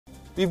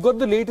We've got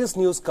the latest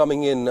news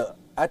coming in.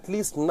 At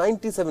least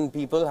 97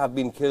 people have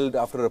been killed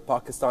after a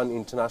Pakistan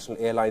International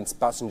Airlines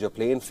passenger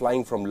plane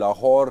flying from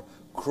Lahore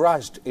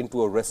crashed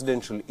into a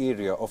residential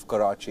area of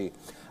Karachi.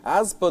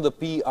 As per the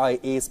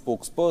PIA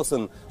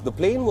spokesperson, the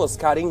plane was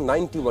carrying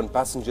 91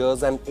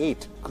 passengers and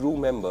 8 crew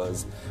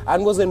members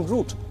and was en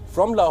route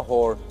from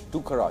Lahore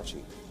to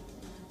Karachi.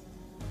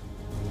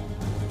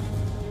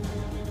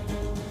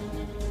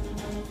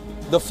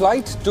 The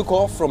flight took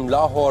off from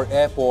Lahore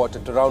airport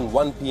at around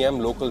 1 p.m.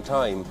 local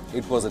time.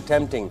 It was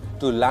attempting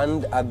to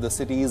land at the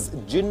city's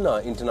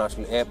Jinnah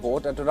International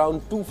Airport at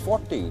around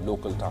 2:40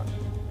 local time.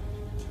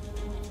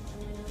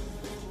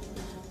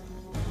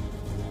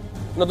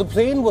 Now, the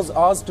plane was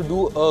asked to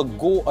do a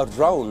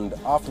go-around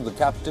after the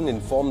captain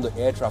informed the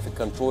air traffic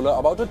controller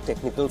about a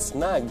technical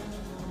snag.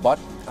 But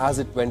as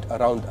it went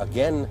around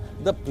again,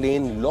 the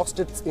plane lost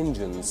its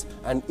engines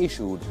and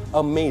issued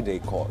a mayday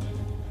call.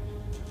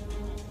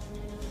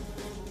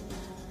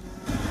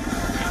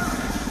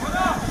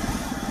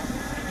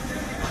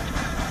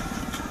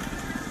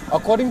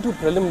 According to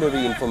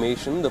preliminary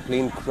information, the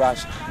plane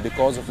crashed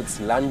because of its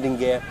landing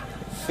gear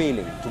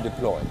failing to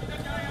deploy.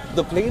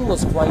 The plane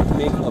was trying to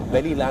make a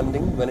belly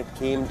landing when it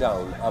came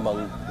down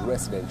among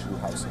residential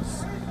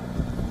houses.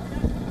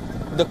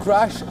 The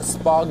crash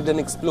sparked an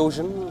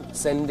explosion,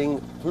 sending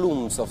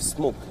plumes of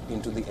smoke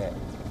into the air.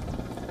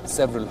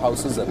 Several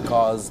houses and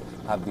cars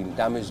have been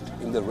damaged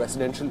in the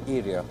residential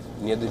area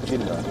near the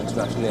Jinnah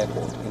International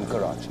Airport in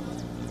Karachi.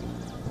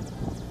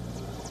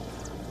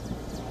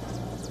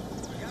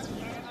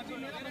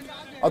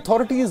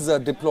 Authorities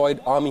deployed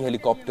army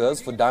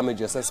helicopters for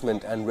damage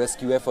assessment and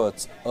rescue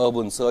efforts.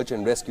 Urban search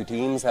and rescue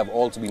teams have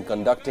also been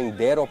conducting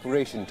their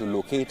operation to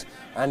locate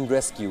and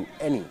rescue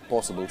any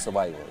possible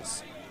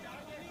survivors.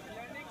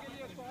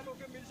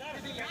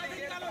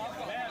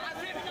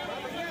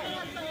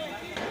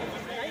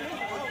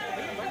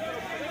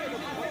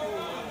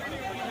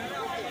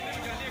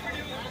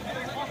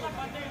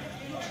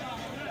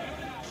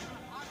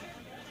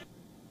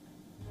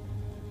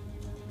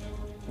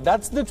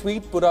 That's the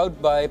tweet put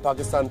out by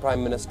Pakistan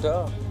Prime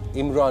Minister.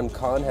 Imran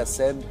Khan has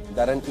said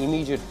that an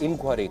immediate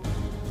inquiry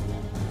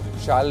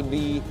shall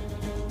be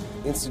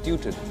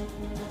instituted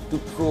to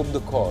probe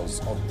the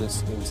cause of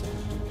this incident.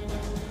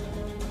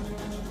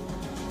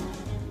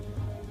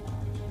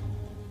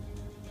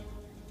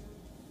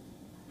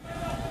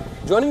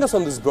 Joining us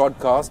on this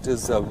broadcast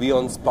is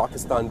WION's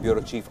Pakistan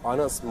Bureau Chief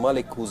Anas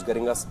Malik, who's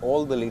getting us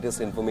all the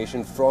latest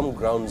information from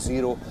ground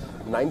zero.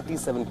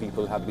 97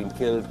 people have been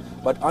killed.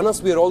 But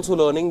Anas, we are also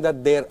learning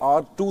that there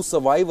are 2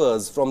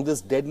 survivors from this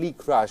deadly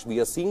crash.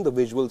 We are seeing the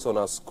visuals on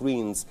our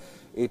screens.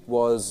 It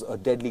was a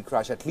deadly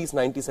crash. At least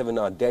 97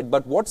 are dead.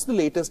 But what's the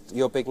latest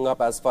you're picking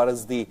up as far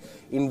as the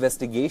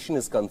investigation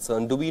is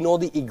concerned? Do we know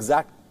the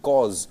exact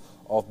cause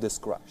of this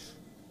crash?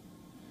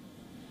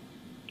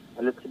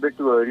 Well, it's a bit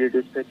too early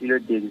to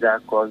speculate the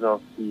exact cause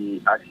of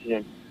the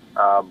accident,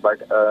 but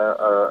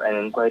an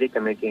inquiry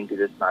committee into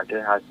this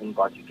matter has been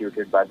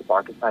constituted by the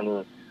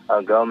Pakistani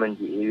government.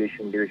 The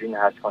aviation division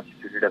has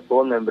constituted a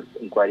 4-member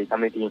inquiry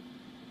committee.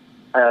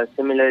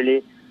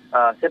 Similarly,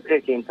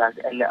 separately, in fact,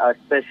 a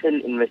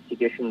special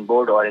investigation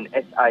board or an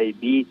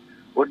SIB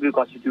would be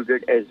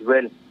constituted as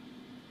well.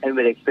 And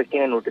we're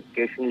expecting a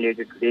notification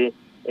later today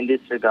in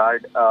this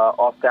regard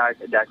of that.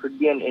 That would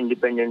be an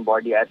independent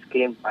body as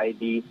claimed by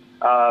the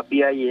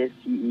PIA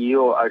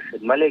CEO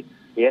Arshad Malik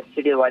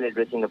yesterday while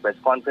addressing a press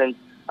conference.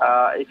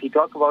 If you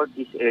talk about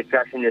these air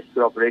crash and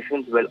rescue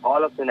operations, well,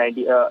 all of the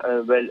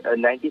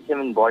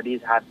 97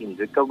 bodies have been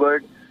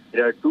recovered.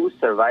 There are 2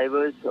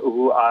 survivors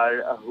who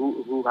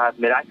have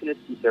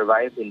miraculously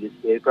survived in this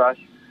air crash.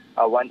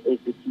 One is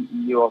the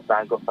CEO of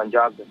Bank of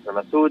Punjab, Mr.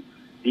 Masood.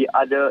 The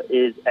other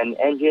is an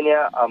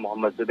engineer,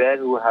 Mohammed Zubair,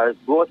 who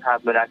both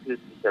have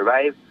miraculously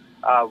survived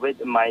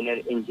with minor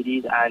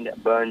injuries and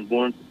burn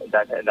wounds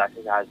that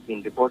has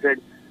been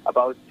reported.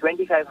 About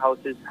 25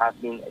 houses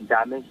have been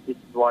damaged. This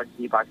is what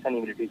the Pakistani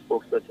military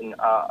spokesperson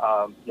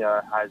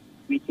has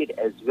tweeted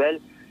as well.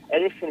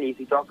 Additionally, if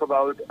you talk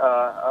about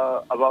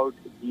the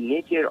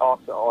nature of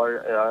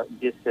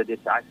this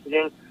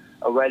accident,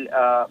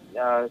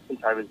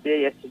 since I was there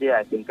yesterday,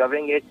 I've been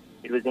covering it.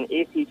 It was an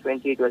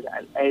AC-20. It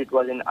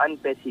was an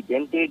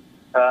unprecedented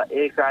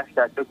air crash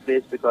that took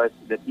place because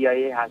the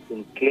PIA has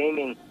been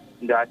claiming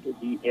that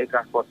the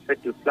aircraft was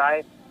fit to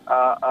fly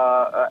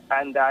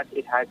and that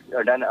it had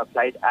done a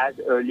flight as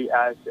early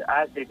as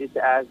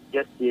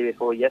just day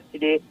before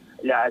yesterday,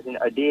 as in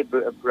a day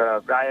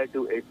prior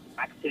to its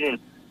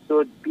accident.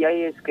 So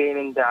PIA is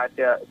claiming that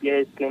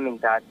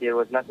there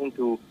was nothing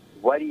to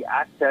worry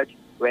as such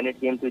when it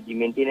came to the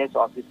maintenance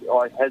of this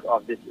or health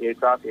of this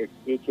aircraft. Its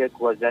A-check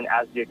was done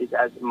as latest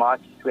as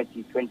March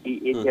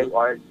 2020 A-check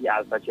or the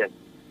Alpha check.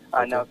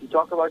 Now, if you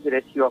talk about the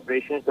rescue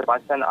operations, the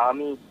Pakistan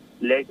Army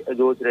led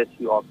those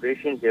rescue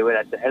operations. They were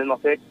at the helm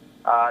of it.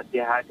 They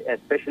had a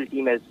special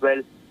team as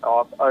well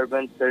of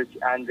urban search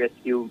and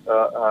rescue.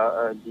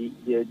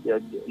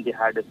 They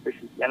had a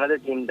special another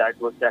team that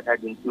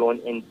had been flown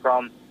in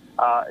from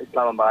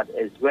Islamabad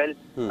as well.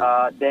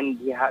 Then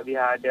we had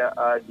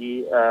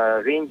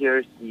the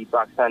Rangers, the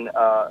Pakistan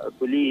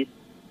police,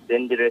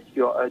 then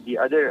the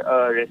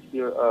other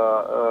rescue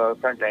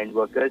frontline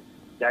workers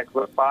that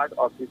were part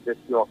of this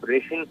rescue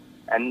operation.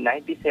 And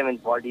 97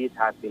 bodies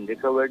have been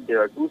recovered.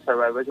 There are 2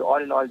 survivors. All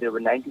in all, there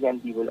were 99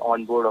 people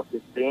on board of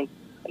this plane.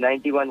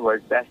 91 were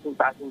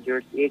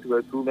passengers, 8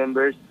 were crew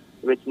members,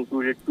 which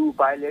included 2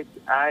 pilots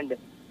and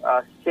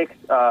 6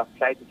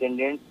 flight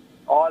attendants.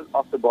 All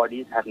of the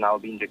bodies have now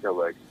been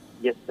recovered.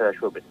 Yes,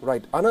 Shobit.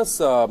 Right. Anas,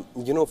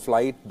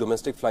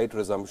 domestic flight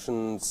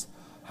resumptions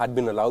had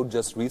been allowed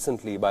just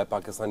recently by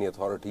Pakistani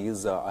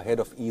authorities ahead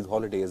of Eid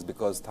holidays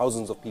because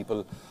thousands of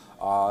people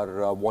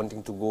are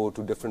wanting to go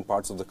to different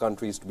parts of the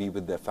countries to be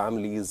with their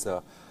families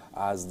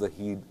as the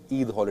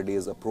Eid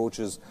holidays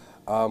approaches.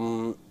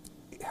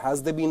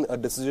 Has there been a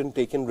decision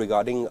taken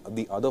regarding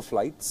the other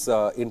flights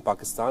in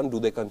Pakistan? Do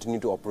they continue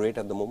to operate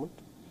at the moment?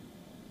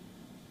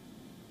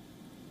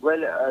 Well,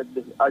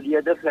 the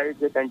other flights,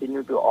 they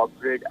continue to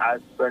operate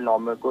as per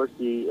normal course.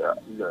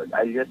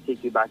 I'll just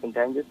take you back in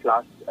time. Just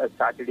last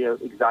Saturday,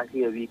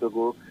 exactly a week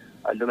ago,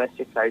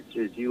 domestic flights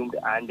resumed,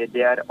 and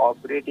they are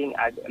operating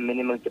at a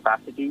minimal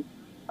capacity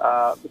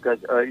because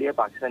earlier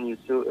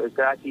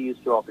Karachi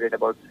used to operate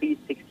about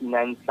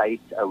 369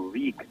 flights a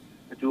week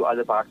to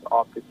other parts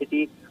of the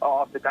city,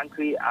 of the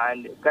country,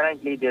 and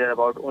currently there are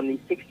about only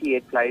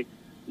 68 flights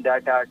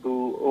that are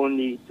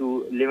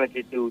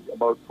limited to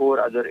about 4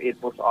 other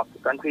airports of the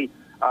country.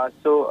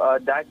 So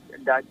that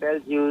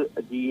tells you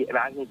the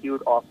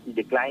magnitude of the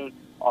decline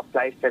of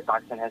flights that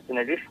Pakistan has. And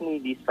additionally,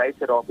 these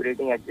flights are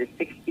operating at a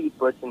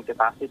 60%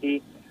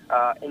 capacity,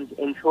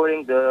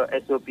 ensuring the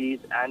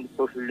SOPs and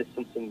social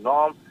distancing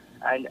norm.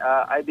 And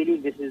I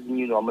believe this is the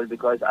new normal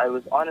because I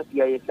was on a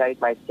PIA flight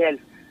myself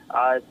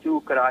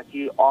to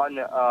Karachi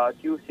on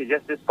Tuesday,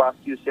 just this past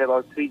Tuesday,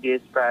 about 3 days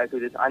prior to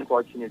this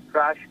unfortunate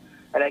crash.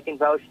 And I can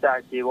vouch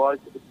that there was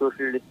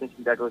social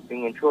distancing that was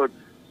being ensured.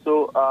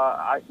 So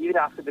even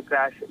after the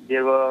crash,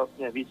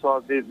 we saw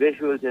the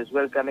visuals as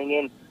well coming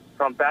in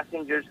from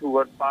passengers who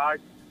were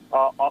part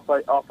of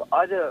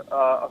other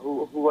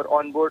who were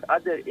on board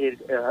other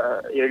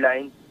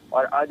airlines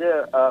or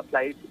other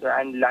flights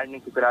and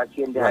landing to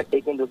Karachi, and they had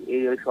taken those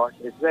aerial shots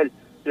as well.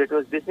 So it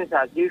was business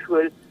as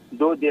usual,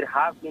 though there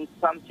have been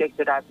some checks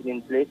that have been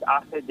in place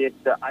after this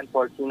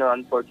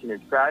unfortunate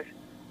crash.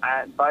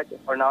 But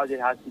for now,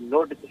 there has been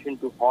no decision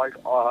to halt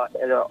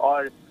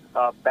or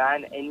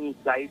ban any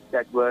flights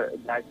that were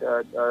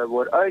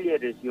earlier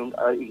resumed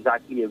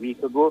exactly a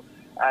week ago.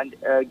 And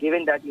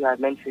given that you have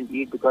mentioned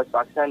Eid, because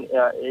Pakistan,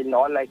 in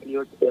all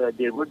likelihood,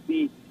 there would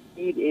be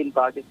Eid in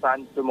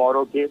Pakistan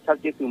tomorrow,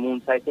 subject to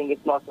moon sighting.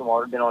 If not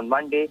tomorrow, then on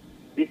Monday.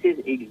 This is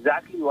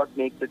exactly what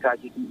makes the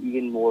tragedy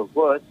even more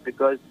worse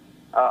because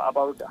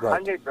about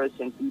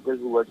 100% people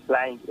who were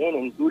flying in,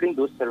 including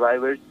those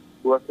survivors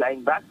who were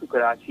flying back to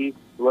Karachi,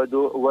 were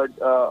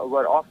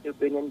of the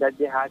opinion that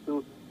they had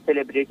to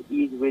celebrate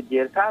Eid with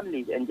their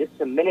families. And just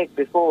a minute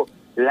before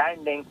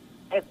landing,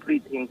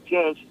 everything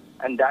changed,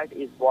 and that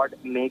is what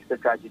makes the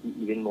tragedy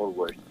even more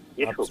worse.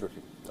 Yes,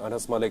 absolutely.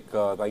 Anas Malik,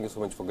 thank you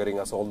so much for getting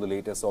us all the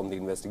latest on the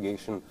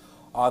investigation.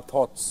 Our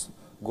thoughts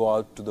go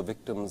out to the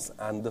victims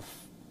and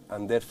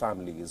their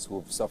families who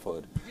have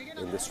suffered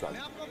in this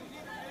tragedy.